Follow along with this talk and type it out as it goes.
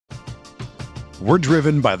We're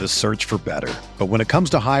driven by the search for better. But when it comes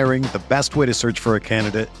to hiring, the best way to search for a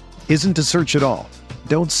candidate isn't to search at all.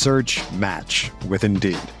 Don't search, match with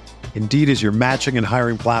Indeed. Indeed is your matching and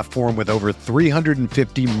hiring platform with over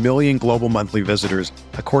 350 million global monthly visitors,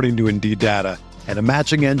 according to Indeed data, and a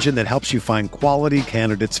matching engine that helps you find quality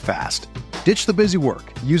candidates fast. Ditch the busy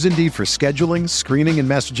work. Use Indeed for scheduling, screening, and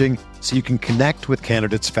messaging so you can connect with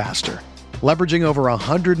candidates faster. Leveraging over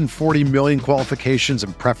 140 million qualifications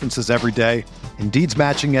and preferences every day, Indeed's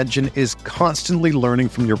matching engine is constantly learning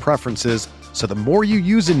from your preferences, so the more you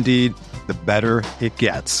use Indeed, the better it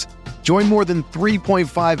gets. Join more than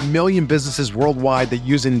 3.5 million businesses worldwide that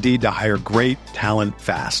use Indeed to hire great talent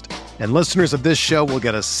fast. And listeners of this show will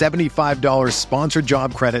get a $75 sponsored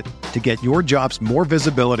job credit to get your jobs more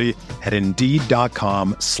visibility at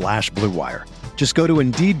Indeed.com/Blue Wire. Just go to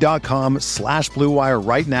Indeed.com/Blue Wire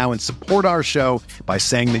right now and support our show by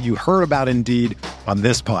saying that you heard about Indeed on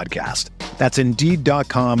this podcast. That's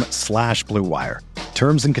Indeed.com/Blue Wire.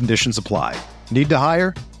 Terms and conditions apply. Need to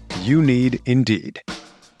hire? You need Indeed.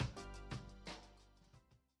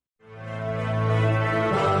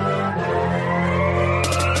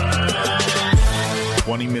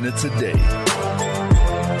 20 minutes a day,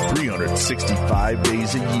 365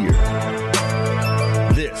 days a year.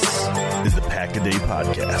 This is the Pack a Day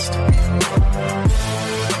Podcast.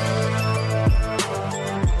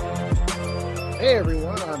 Hey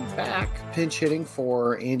everyone, I'm back pinch hitting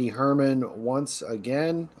for Andy Herman once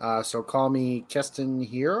again. So call me Keston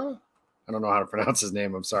Hira. I don't know how to pronounce his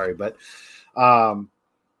name. I'm sorry, but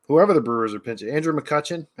whoever the Brewers are pinching, Andrew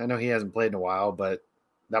McCutchen. I know he hasn't played in a while, but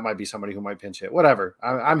that might be somebody who might pinch hit. Whatever.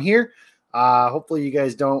 I'm here. Hopefully you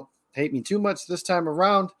guys don't hate me too much this time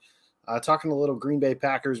around. Talking a little Green Bay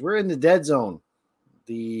Packers. We're in the dead zone.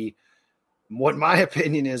 What my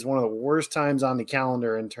opinion is one of the worst times on the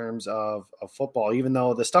calendar in terms of football, even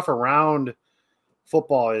though the stuff around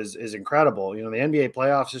football is incredible. You know, the NBA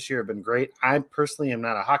playoffs this year have been great. I personally am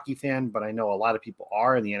not a hockey fan, but I know a lot of people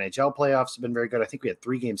are, and the NHL playoffs have been very good. I think we had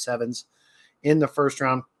 3 Game 7s in the first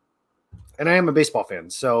round. And I am a baseball fan,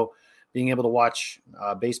 so being able to watch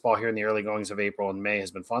baseball here in the early goings of April and May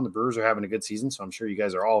has been fun. The Brewers are having a good season, so I'm sure you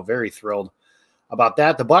guys are all very thrilled about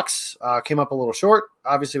that. The Bucks came up a little short,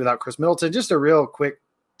 obviously without Chris Middleton. Just a real quick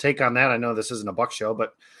take on that. I know this isn't a Bucks show,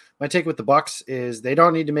 but my take with the Bucks is they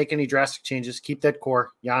don't need to make any drastic changes. Keep that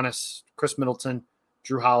core: Giannis, Chris Middleton,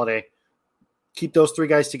 Drew Holiday. Keep those 3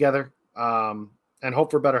 guys together and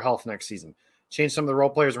hope for better health next season. Change some of the role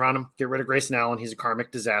players around him. Get rid of Grayson Allen. He's a karmic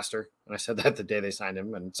disaster. And I said that the day they signed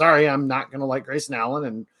him. And sorry, I'm not going to like Grayson Allen.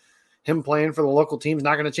 And him playing for the local team is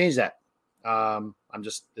not going to change that.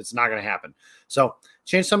 It's not going to happen. So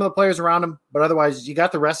change some of the players around him. But otherwise, you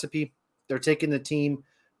got the recipe. They're taking the team.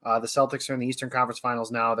 The Celtics are in the Eastern Conference Finals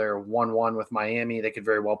now. They're 1-1 with Miami. They could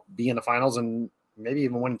very well be in the finals and maybe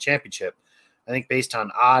even win a championship. I think based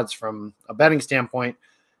on odds from a betting standpoint,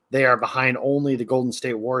 they are behind only the Golden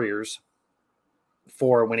State Warriors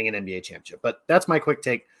for winning an NBA championship. But that's my quick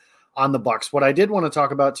take on the Bucks. What I did want to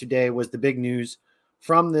talk about today was the big news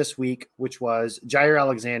from this week, which was Jaire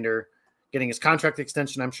Alexander getting his contract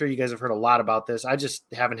extension. I'm sure you guys have heard a lot about this. I just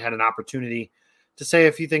haven't had an opportunity to say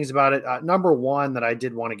a few things about it. Number one that I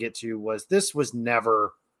did want to get to was this was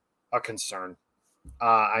never a concern.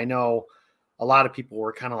 I know a lot of people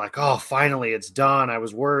were kind of like, oh, finally it's done. I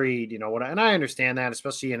was worried, and I understand that,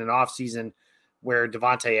 especially in an offseason where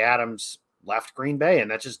Devontae Adams left Green Bay, and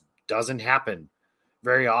that just doesn't happen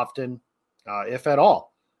very often, if at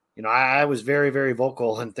all. I was very, very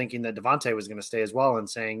vocal in thinking that Devontae was going to stay as well, and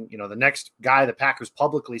saying, the next guy the Packers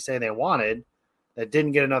publicly say they wanted that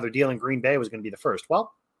didn't get another deal in Green Bay was going to be the first.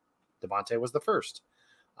 Well, Devontae was the first.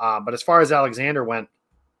 But as far as Alexander went,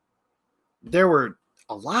 there were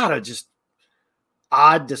a lot of just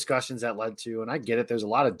odd discussions that led to, and I get it, there's a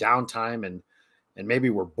lot of downtime and maybe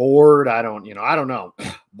we're bored. I don't know.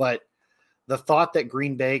 But the thought that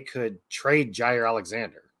Green Bay could trade Jaire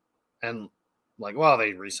Alexander and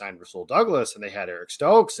they re-signed Rasul Douglas and they had Eric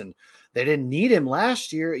Stokes and they didn't need him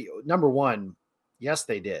last year. Number one, yes,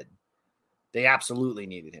 they did. They absolutely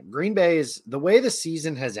needed him. Green Bay the way the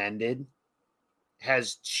season has ended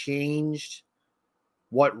has changed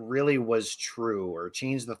what really was true, or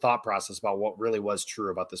changed the thought process about what really was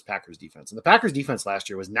true about this Packers defense. And the Packers defense last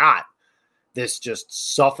year was not this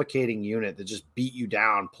just suffocating unit that just beat you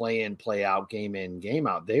down, play in, play out, game in, game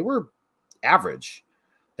out. They were average.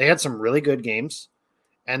 They had some really good games,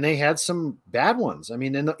 and they had some bad ones. I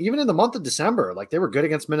mean, even in the month of December, they were good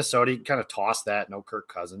against Minnesota. You kind of tossed that, no Kirk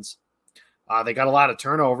Cousins. They got a lot of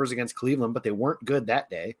turnovers against Cleveland, but they weren't good that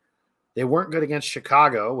day. They weren't good against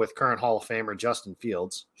Chicago with current Hall of Famer Justin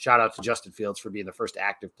Fields. Shout out to Justin Fields for being the first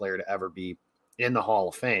active player to ever be in the Hall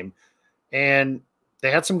of Fame. And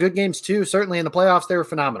they had some good games too. Certainly in the playoffs, they were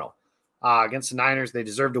phenomenal. Against the Niners, they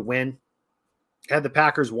deserved to win. Had the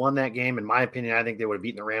Packers won that game, in my opinion, I think they would have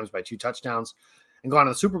beaten the Rams by 2 touchdowns and gone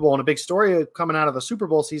to the Super Bowl. And a big story coming out of the Super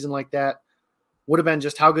Bowl season like that would have been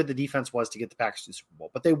just how good the defense was to get the Packers to the Super Bowl.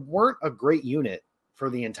 But they weren't a great unit for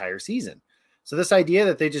the entire season. So this idea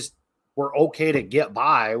that they just were okay to get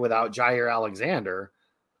by without Jaire Alexander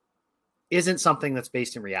isn't something that's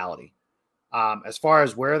based in reality. As far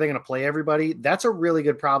as where are they going to play everybody, that's a really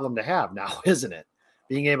good problem to have now, isn't it?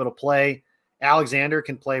 Being able to play. Alexander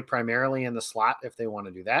can play primarily in the slot if they want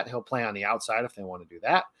to do that. He'll play on the outside if they want to do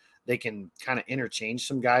that. They can kind of interchange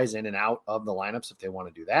some guys in and out of the lineups if they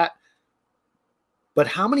want to do that. But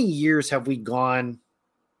how many years have we gone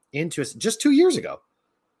into it, just 2 years ago,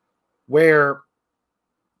 where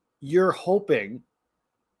you're hoping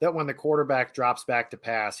that when the quarterback drops back to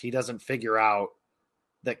pass, he doesn't figure out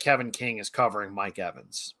that Kevin King is covering Mike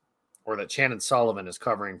Evans or that Shannon Sullivan is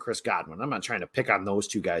covering Chris Godwin. I'm not trying to pick on those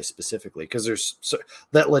two guys specifically because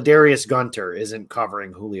that Ladarius Gunter isn't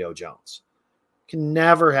covering Julio Jones. Can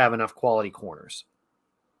never have enough quality corners.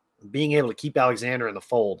 Being able to keep Alexander in the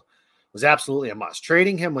fold was absolutely a must.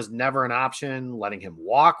 Trading him was never an option. Letting him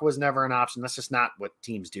walk was never an option. That's just not what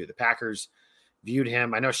teams do. The Packers viewed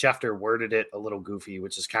him. I know Schefter worded it a little goofy,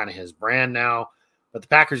 which is kind of his brand now, but the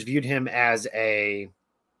Packers viewed him as a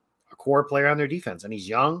core player on their defense. And he's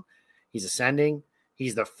young. He's ascending.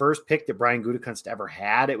 He's the first pick that Brian Gutekunst ever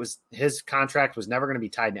had. His contract was never going to be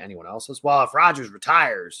tied to anyone else's. Well, if Rodgers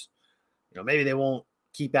retires, maybe they won't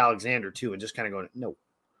keep Alexander too, and just kind of going, no.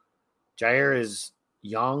 Jaire is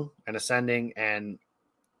young and ascending, and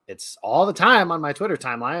it's all the time on my Twitter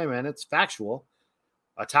timeline, and it's factual.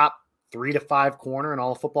 A top 3 to 5 corner in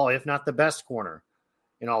all of football, if not the best corner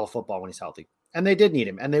in all of football when he's healthy. And they did need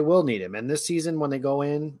him, and they will need him. And this season, when they go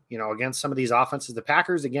in, against some of these offenses, the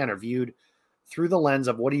Packers, again, are viewed through the lens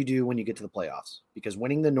of what do you do when you get to the playoffs? Because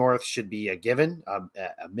winning the North should be a given,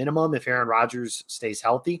 a minimum if Aaron Rodgers stays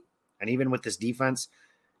healthy. And even with this defense,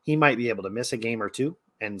 he might be able to miss a game or two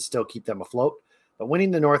and still keep them afloat. But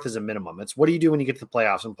winning the North is a minimum. It's what do you do when you get to the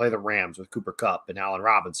playoffs and play the Rams with Cooper Kupp and Allen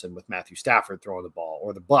Robinson with Matthew Stafford throwing the ball,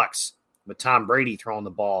 or the Bucs with Tom Brady throwing the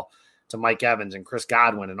ball to Mike Evans and Chris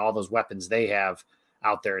Godwin and all those weapons they have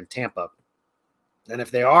out there in Tampa. And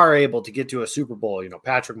if they are able to get to a Super Bowl,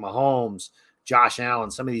 Patrick Mahomes, Josh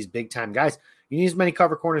Allen, some of these big-time guys, you need as many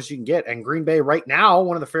cover corners as you can get. And Green Bay right now,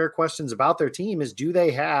 one of the fair questions about their team is, do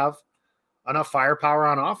they have enough firepower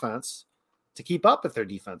on offense to keep up if their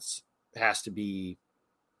defense has a bit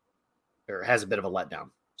of a letdown?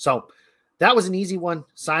 So that was an easy one.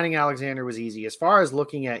 Signing Alexander was easy. As far as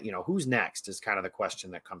looking at, who's next is kind of the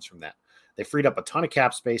question that comes from that. They freed up a ton of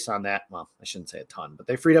cap space on that. Well, I shouldn't say a ton, but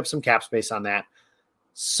they freed up some cap space on that.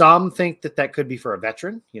 Some think that could be for a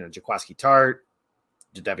veteran, Jaquiski Tart,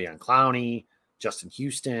 Jadeveon Clowney, Justin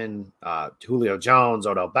Houston, Julio Jones,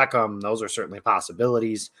 Odell Beckham. Those are certainly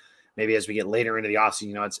possibilities. Maybe as we get later into the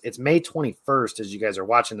offseason, it's May 21st as you guys are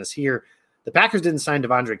watching this here. The Packers didn't sign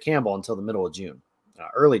Devondre Campbell until the middle of June,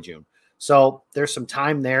 early June. So there's some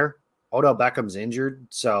time there. Odell Beckham's injured,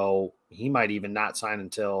 so he might even not sign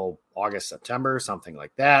until August, September, something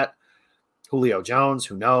like that. Julio Jones,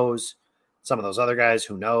 who knows? Some of those other guys,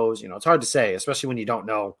 who knows? It's hard to say, especially when you don't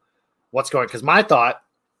know what's going. Because my thought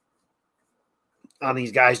on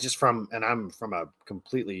these guys, and I'm from a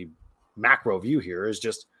completely macro view here, is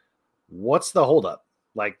just what's the holdup?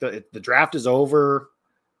 Like the draft is over.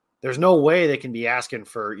 There's no way they can be asking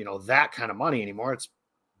for that kind of money anymore. It's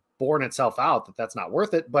borne itself out that that's not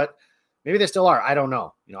worth it, but maybe they still are. I don't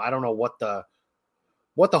know. I don't know what the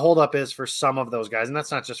holdup is for some of those guys, and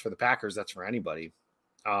that's not just for the Packers. That's for anybody.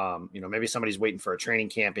 Maybe somebody's waiting for a training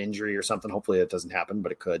camp injury or something. Hopefully that doesn't happen,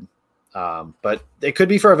 but it could. But it could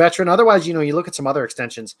be for a veteran. Otherwise, you look at some other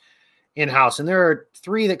extensions in-house, and there are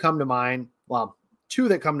 3 that come to mind. Well, 2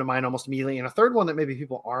 that come to mind almost immediately, and a third one that maybe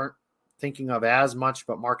people aren't thinking of as much,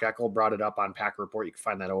 but Mark Eckel brought it up on Packer Report. You can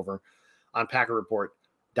find that over on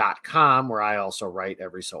PackerReport.com, where I also write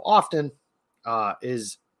every so often.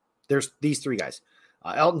 There's these 3 guys.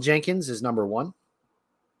 Elton Jenkins is number 1.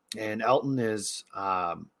 And Elton is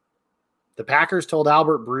the Packers told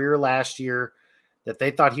Albert Breer last year that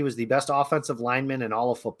they thought he was the best offensive lineman in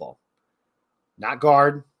all of football. Not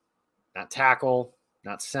guard, not tackle,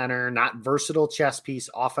 not center, not versatile chess piece,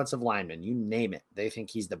 offensive lineman. You name it. They think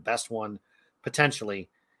he's the best one potentially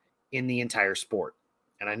in the entire sport.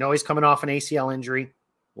 And I know he's coming off an ACL injury.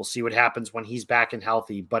 We'll see what happens when he's back and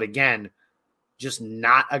healthy. But again, just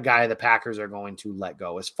not a guy the Packers are going to let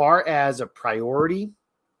go. As far as a priority,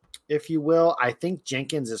 if you will, I think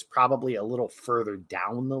Jenkins is probably a little further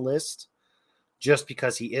down the list just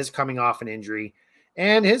because he is coming off an injury,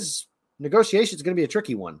 and his negotiation is going to be a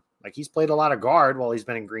tricky one. Like, he's played a lot of guard while he's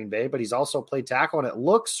been in Green Bay, but he's also played tackle, and it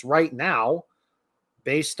looks right now,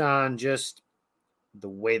 based on just the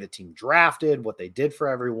way the team drafted, what they did for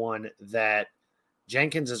everyone, that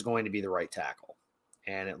Jenkins is going to be the right tackle.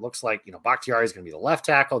 And it looks like, Bakhtiari is going to be the left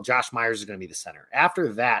tackle. Josh Myers is going to be the center.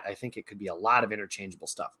 After that, I think it could be a lot of interchangeable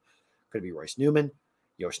stuff. Could be Royce Newman,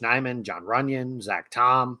 Yosh Nijman, John Runyon, Zach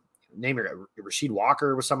Tom. Name it. Rasheed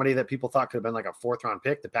Walker was somebody that people thought could have been like a 4th-round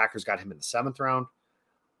pick. The Packers got him in the 7th round.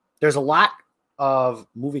 There's a lot of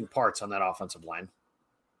moving parts on that offensive line.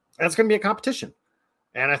 And it's going to be a competition.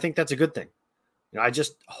 And I think that's a good thing. I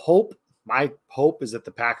just hope, my hope is that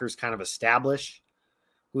the Packers kind of establish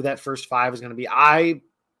who that first 5 is going to be.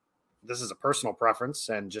 This is a personal preference,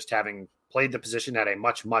 and just having played the position at a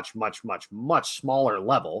much, much, much, much, much smaller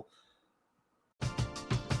level.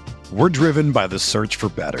 We're driven by the search for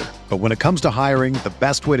better. But when it comes to hiring, the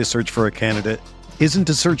best way to search for a candidate isn't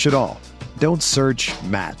to search at all. Don't search,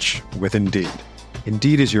 match with Indeed.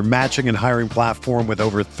 Indeed is your matching and hiring platform with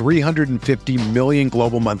over 350 million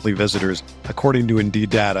global monthly visitors, according to Indeed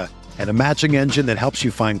data, and a matching engine that helps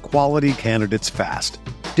you find quality candidates fast.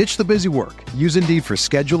 Ditch the busy work. Use Indeed for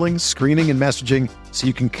scheduling, screening, and messaging so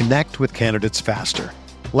you can connect with candidates faster.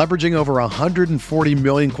 Leveraging over 140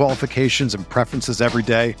 million qualifications and preferences every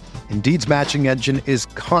day, Indeed's matching engine is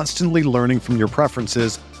constantly learning from your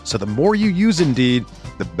preferences, so the more you use Indeed,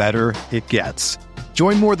 the better it gets.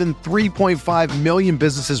 Join more than 3.5 million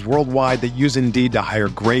businesses worldwide that use Indeed to hire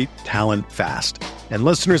great talent fast. And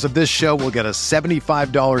listeners of this show will get a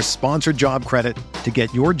 $75 sponsored job credit to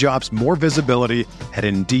get your jobs more visibility at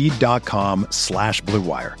Indeed.com/Blue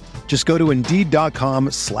Wire. Just go to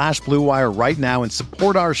Indeed.com/Blue Wire right now and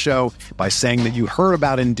support our show by saying that you heard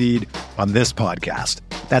about Indeed on this podcast.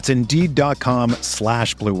 That's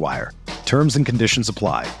Indeed.com/Blue Wire. Terms and conditions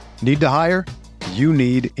apply. Need to hire? You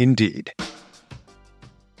need Indeed.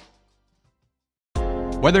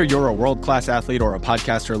 Whether you're a world-class athlete or a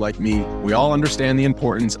podcaster like me, we all understand the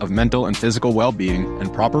importance of mental and physical well-being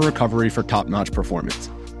and proper recovery for top-notch performance.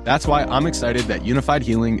 That's why I'm excited that Unified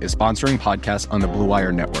Healing is sponsoring podcasts on the Blue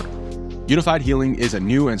Wire Network. Unified Healing is a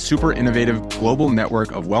new and super innovative global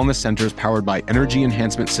network of wellness centers powered by Energy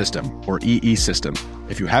Enhancement System, or EE System.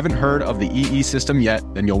 If you haven't heard of the EE System yet,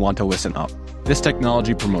 then you'll want to listen up. This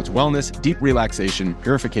technology promotes wellness, deep relaxation,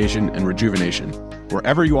 purification, and rejuvenation.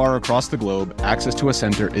 Wherever you are across the globe, access to a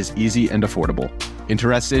center is easy and affordable.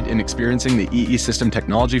 Interested in experiencing the EE System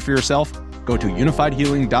technology for yourself? Go to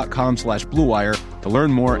unifiedhealing.com/Blue Wire to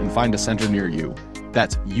learn more and find a center near you.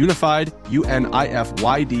 That's unified,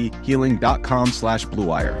 UNIFYD, healing.com/Blue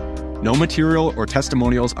Wire. No material or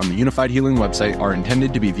testimonials on the Unified Healing website are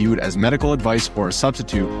intended to be viewed as medical advice or a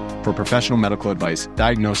substitute for professional medical advice,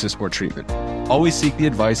 diagnosis, or treatment. Always seek the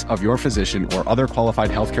advice of your physician or other qualified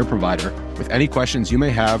healthcare provider with any questions you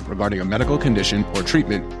may have regarding a medical condition or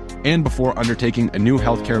treatment, and before undertaking a new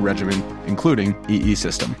healthcare regimen, including EE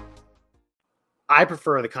System. I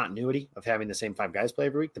prefer the continuity of having the same 5 guys play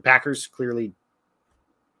every week. The Packers clearly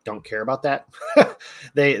don't care about that.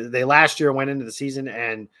 They last year went into the season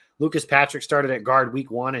and Lucas Patrick started at guard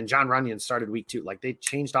week 1 and John Runyon started week 2. Like, they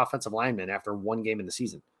changed offensive linemen after 1 game in the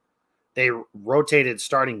season. They rotated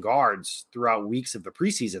starting guards throughout weeks of the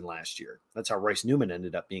preseason last year. That's how Royce Newman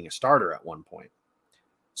ended up being a starter at one point.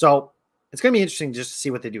 So it's going to be interesting just to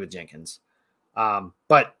see what they do with Jenkins.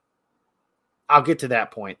 But I'll get to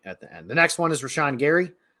that point at the end. The next one is Rashawn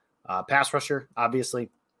Gary, pass rusher, obviously.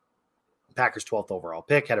 Packers 12th overall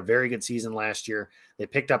pick, had a very good season last year. They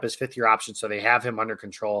picked up his 5th-year option, so they have him under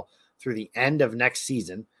control through the end of next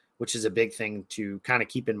season, which is a big thing to kind of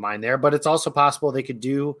keep in mind there. But it's also possible they could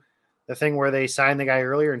do the thing where they sign the guy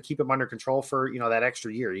earlier and keep him under control for, that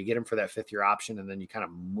extra year. You get him for that 5th-year option, and then you kind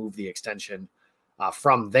of move the extension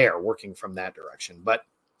from there, working from that direction. But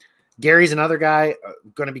Gary's another guy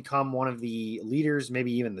going to become one of the leaders,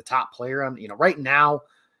 maybe even the top player on, right now.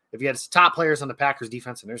 If you had top players on the Packers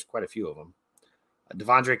defense, and there's quite a few of them,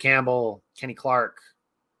 Devondre Campbell, Kenny Clark,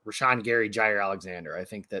 Rashawn Gary, Jaire Alexander. I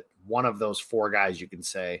think that one of those 4 guys you can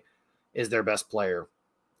say is their best player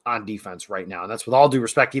on defense right now. And that's with all due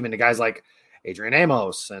respect, even to guys like Adrian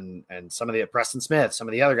Amos and some of the Preston Smith, some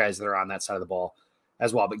of the other guys that are on that side of the ball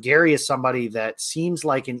as well. But Gary is somebody that seems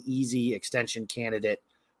like an easy extension candidate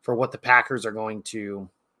for what the Packers are going to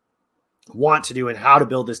want to do and how to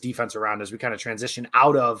build this defense around as we kind of transition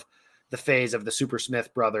out of the phase of the Super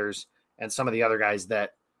Smith brothers and some of the other guys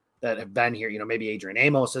that have been here. Maybe Adrian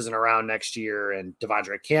Amos isn't around next year and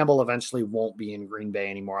Devondre Campbell eventually won't be in Green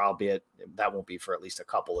Bay anymore, albeit that won't be for at least a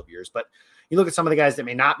couple of years. But, you look at some of the guys that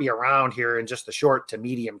may not be around here in just the short to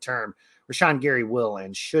medium term. Rashawn Gary will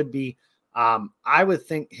and should be. I would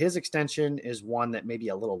think his extension is one that may be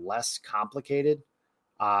a little less complicated.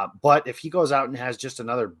 But if he goes out and has just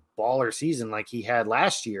another baller season like he had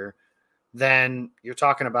last year, then you're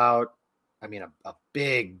talking about, I mean, a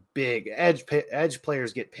big edge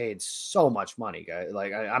players get paid so much money, guys.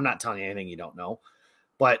 Like I'm not telling you anything you don't know,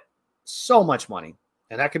 but so much money.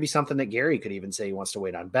 And that could be something that Gary could even say he wants to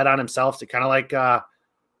wait on, bet on himself to kind of like, I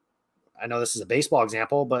know this is a baseball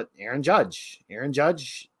example, but Aaron Judge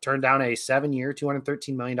turned down a 7-year,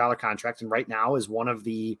 $213 million contract. And right now is one of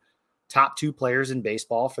the top 2 players in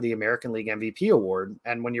baseball for the American League MVP award.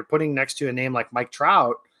 And when you're putting next to a name like Mike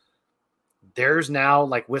Trout, there's now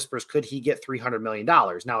like whispers, could he get $300 million?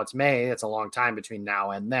 Now it's May. It's a long time between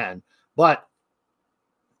now and then, but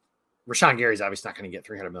Rashawn Gary's obviously not going to get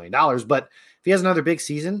 $300 million, but if he has another big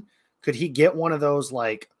season, could he get one of those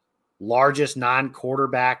like largest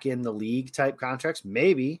non-quarterback in the league type contracts?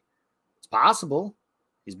 Maybe. It's possible.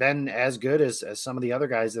 He's been as good as some of the other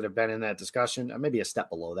guys that have been in that discussion, maybe a step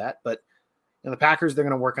below that, but the Packers, they're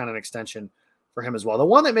going to work on an extension for him as well. The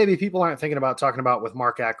one that maybe people aren't thinking about talking about with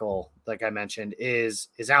Mark Eckel, like I mentioned, is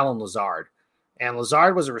Allen Lazard. And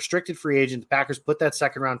Lazard was a restricted free agent. The Packers put that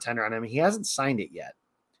second round tender on him. He hasn't signed it yet.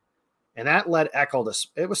 And that led Eckel to,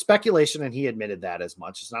 it was speculation, and he admitted that as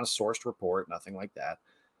much. It's not a sourced report, nothing like that.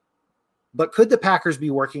 But could the Packers be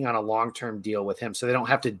working on a long-term deal with him so they don't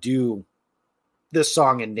have to do this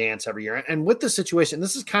song and dance every year? And with the situation,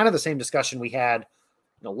 this is kind of the same discussion we had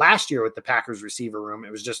last year with the Packers receiver room.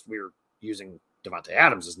 It was just we were using Davante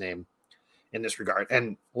Adams' name in this regard.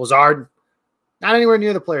 And Lazard, not anywhere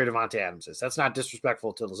near the player Davante Adams is. That's not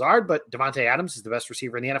disrespectful to Lazard, but Davante Adams is the best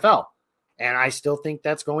receiver in the NFL. And I still think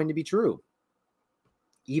that's going to be true.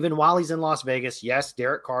 Even while he's in Las Vegas, yes,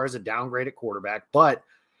 Derek Carr is a downgrade at quarterback, but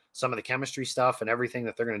some of the chemistry stuff and everything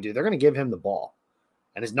that they're going to do, they're going to give him the ball.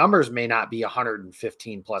 And his numbers may not be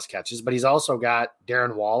 115 plus catches, but he's also got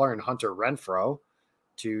Darren Waller and Hunter Renfrow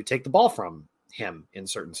to take the ball from him in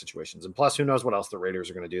certain situations. And plus, who knows what else the Raiders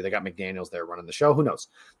are going to do? They got McDaniels there running the show. Who knows?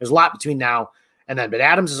 There's a lot between now and then, but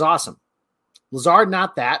Adams is awesome. Lazard,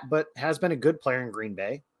 not that, but has been a good player in Green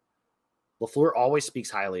Bay. LaFleur always speaks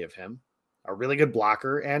highly of him, a really good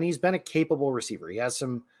blocker, and he's been a capable receiver. He has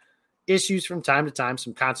some issues from time to time,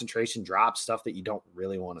 some concentration drops, stuff that you don't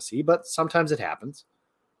really want to see, but sometimes it happens.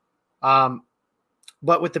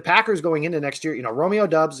 But with the Packers going into next year, Romeo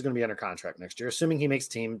Doubs is going to be under contract next year, assuming he makes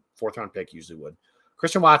the team, 4th round pick, usually would.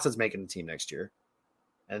 Christian Watson's making the team next year.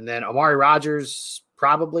 And then Amari Rodgers,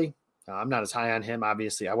 probably. I'm not as high on him,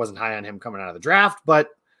 obviously. I wasn't high on him coming out of the draft, but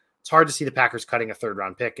it's hard to see the Packers cutting a 3rd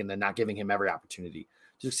round pick and then not giving him every opportunity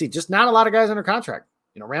to succeed. Just not a lot of guys under contract.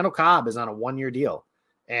 Randall Cobb is on a 1-year deal.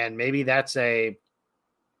 And maybe that's a,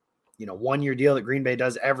 1-year deal that Green Bay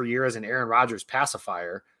does every year as an Aaron Rodgers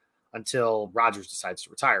pacifier until Rodgers decides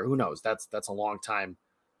to retire. Who knows? That's a long time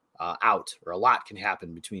out, or a lot can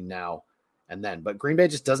happen between now and then. But Green Bay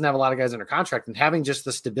just doesn't have a lot of guys under contract, and having just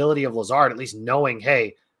the stability of Lazard, at least knowing,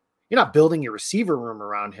 hey, you're not building your receiver room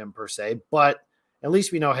around him per se, but at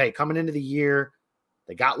least we know, hey, coming into the year,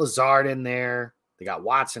 they got Lazard in there, they got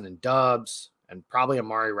Watson and Doubs, and probably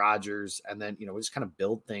Amari Rodgers, and then we just kind of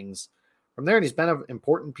build things from there. And he's been an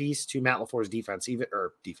important piece to Matt LaFleur's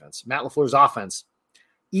Matt LaFleur's offense,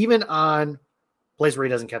 even on plays where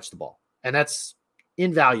he doesn't catch the ball, and that's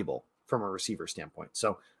invaluable from a receiver standpoint.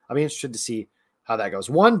 So I'll be interested to see how that goes.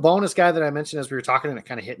 One bonus guy that I mentioned as we were talking, and it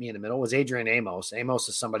kind of hit me in the middle, was Adrian Amos. Amos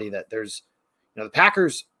is somebody that there's, the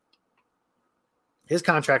Packers, his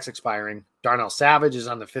contract's expiring. Darnell Savage is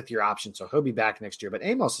on the 5th-year option, so he'll be back next year. But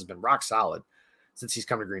Amos has been rock solid since he's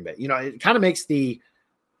come to Green Bay. It kind of makes the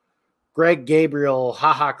Greg Gabriel,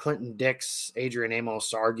 Clinton Dix, Adrian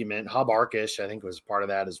Amos argument. Hub Arkish, I think, was part of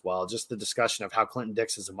that as well. Just the discussion of how Clinton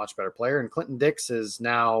Dix is a much better player. And Clinton Dix is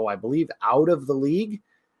now, I believe, out of the league.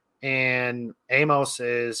 And Amos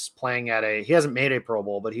is playing he hasn't made a Pro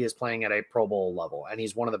Bowl, but he is playing at a Pro Bowl level. And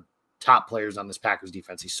he's one of the top players on this Packers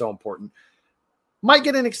defense. He's so important. Might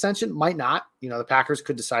get an extension, might not. The Packers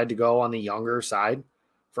could decide to go on the younger side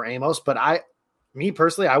for Amos. But me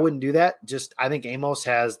personally, I wouldn't do that. I think Amos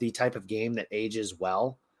has the type of game that ages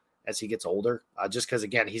well as he gets older. Just because,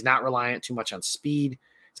 again, he's not reliant too much on speed.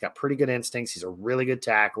 He's got pretty good instincts. He's a really good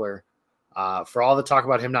tackler. For all the talk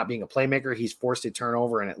about him not being a playmaker, he's forced a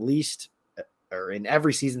turnover in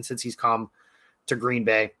every season since he's come to Green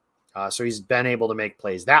Bay. So he's been able to make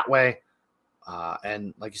plays that way.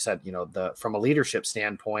 And like you said, from a leadership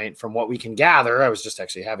standpoint, from what we can gather, I was just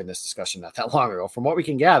actually having this discussion not that long ago. From what we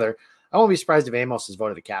can gather, I won't be surprised if Amos is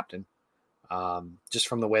voted a captain Just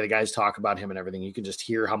from the way the guys talk about him and everything, you can just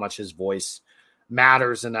hear how much his voice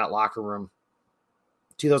matters in that locker room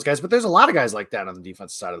to those guys. But there's a lot of guys like that on the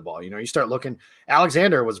defensive side of the ball. You start looking,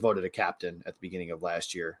 Alexander was voted a captain at the beginning of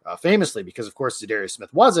last year, famously because, of course, Jaire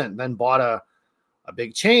Smith wasn't, then bought a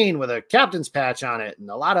big chain with a captain's patch on it and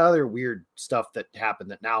a lot of other weird stuff that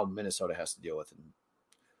happened that now Minnesota has to deal with. And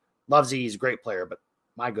loves he's a great player, but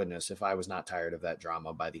my goodness, if I was not tired of that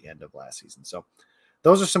drama by the end of last season. So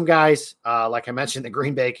those are some guys, like I mentioned, that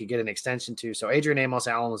Green Bay could get an extension to. So Adrian Amos,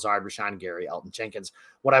 Allen Lazard, Rashawn Gary, Elton Jenkins.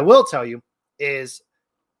 What I will tell you is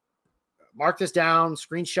mark this down,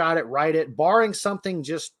 screenshot it, write it, barring something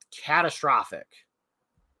just catastrophic,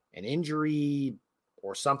 an injury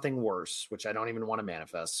or something worse, which I don't even want to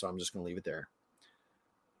manifest, so I'm just going to leave it there.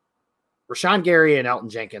 Rashawn Gary and Elton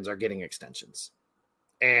Jenkins are getting extensions.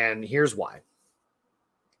 And here's why.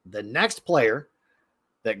 The next player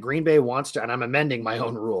that Green Bay wants to, and I'm amending my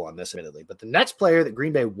own rule on this admittedly, but the next player that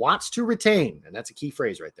Green Bay wants to retain, and that's a key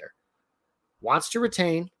phrase right there, wants to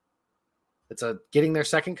retain, it's getting their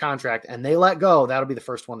second contract, and they let go, that'll be the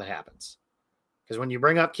first one that happens. Because when you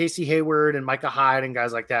bring up Casey Hayward and Micah Hyde and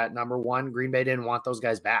guys like that, number one, Green Bay didn't want those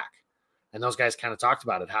guys back. And those guys kind of talked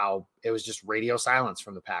about it, how it was just radio silence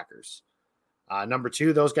from the Packers. Number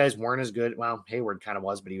two, those guys weren't as good. Well, Hayward kind of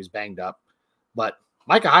was, but he was banged up. But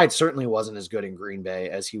Micah Hyde certainly wasn't as good in Green Bay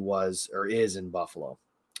as he was or is in Buffalo.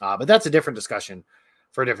 But that's a different discussion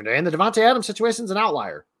for a different day. And the Devontae Adams situation is an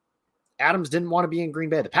outlier. Adams didn't want to be in Green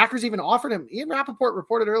Bay. The Packers even offered him. Ian Rappaport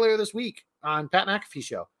reported earlier this week on Pat McAfee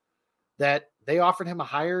show that they offered him a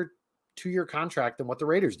higher 2-year contract than what the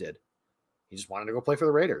Raiders did. He just wanted to go play for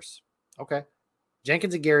the Raiders. Okay.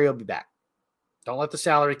 Jenkins and Gary will be back. Don't let the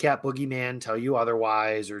salary cap boogeyman tell you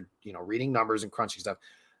otherwise or, reading numbers and crunching stuff.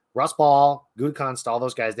 Russ Ball, Gutekunst, all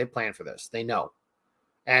those guys, they plan for this. They know.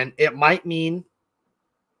 And it might mean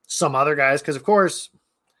some other guys because, of course,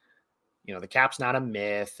 the cap's not a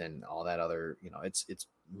myth and all that other, it's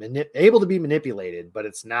able to be manipulated, but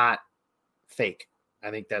it's not fake. I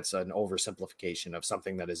think that's an oversimplification of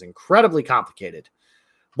something that is incredibly complicated.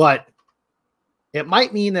 But it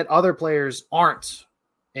might mean that other players aren't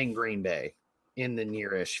in Green Bay in the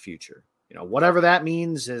near-ish future. Whatever that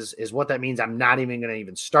means is what that means. I'm not even going to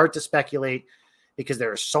even start to speculate because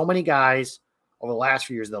there are so many guys over the last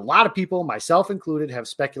few years that a lot of people, myself included, have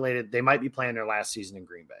speculated they might be playing their last season in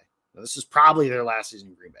Green Bay. Now, this is probably their last season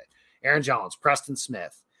in Green Bay. Aaron Jones, Preston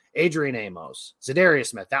Smith, Adrian Amos, Zadarius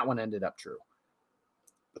Smith. That one ended up true.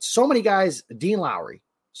 But so many guys, Dean Lowry,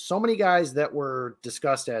 so many guys that were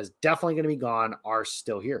discussed as definitely going to be gone are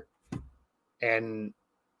still here. And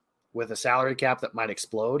with a salary cap that might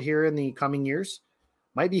explode here in the coming years,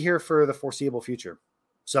 might be here for the foreseeable future.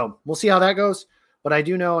 So we'll see how that goes. But I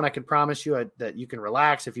do know, and I can promise you that you can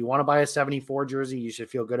relax. If you want to buy a 74 jersey, you should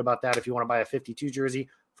feel good about that. If you want to buy a 52 jersey,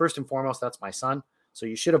 first and foremost, that's my son. So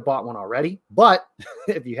you should have bought one already. But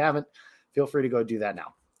if you haven't, feel free to go do that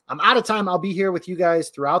now. I'm out of time. I'll be here with you guys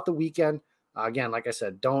throughout the weekend. Again, like I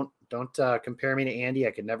said, don't compare me to Andy.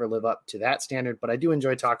 I could never live up to that standard, but I do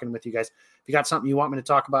enjoy talking with you guys. If you got something you want me to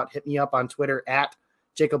talk about, hit me up on Twitter at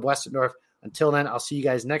Jacob Westendorf. Until then, I'll see you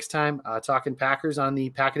guys next time talking Packers on the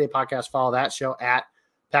Pack-A-Day Podcast. Follow that show at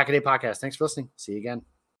Pack-A-Day Podcast. Thanks for listening. See you again.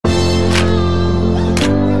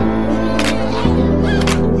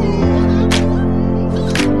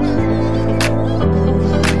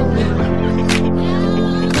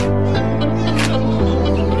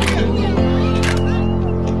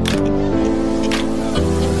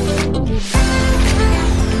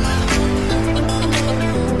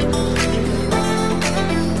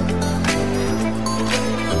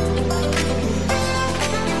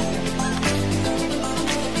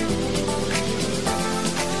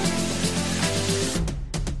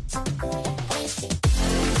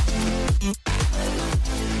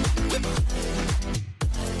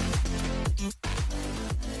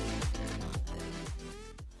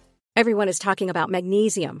 Everyone is talking about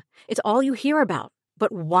magnesium. It's all you hear about.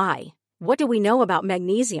 But why? What do we know about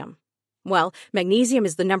magnesium? Well, magnesium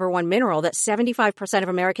is the number one mineral that 75% of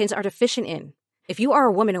Americans are deficient in. If you are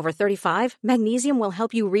a woman over 35, magnesium will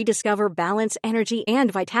help you rediscover balance, energy,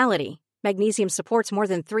 and vitality. Magnesium supports more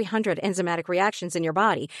than 300 enzymatic reactions in your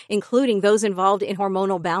body, including those involved in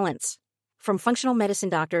hormonal balance. From functional medicine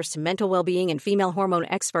doctors to mental well-being and female hormone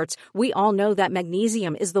experts, we all know that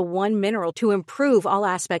magnesium is the one mineral to improve all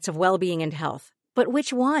aspects of well-being and health. But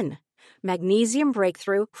which one? Magnesium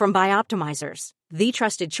Breakthrough from Bioptimizers, the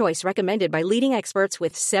trusted choice recommended by leading experts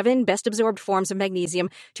with 7 best-absorbed forms of magnesium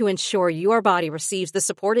to ensure your body receives the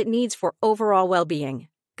support it needs for overall well-being.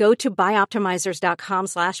 Go to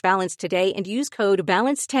bioptimizers.com/balance today and use code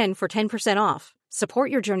BALANCE10 for 10% off.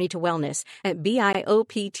 Support your journey to wellness at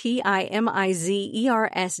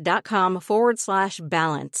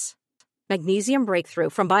BIOPTIMIZERS.com/balance. Magnesium Breakthrough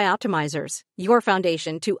from Bioptimizers, your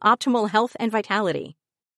foundation to optimal health and vitality.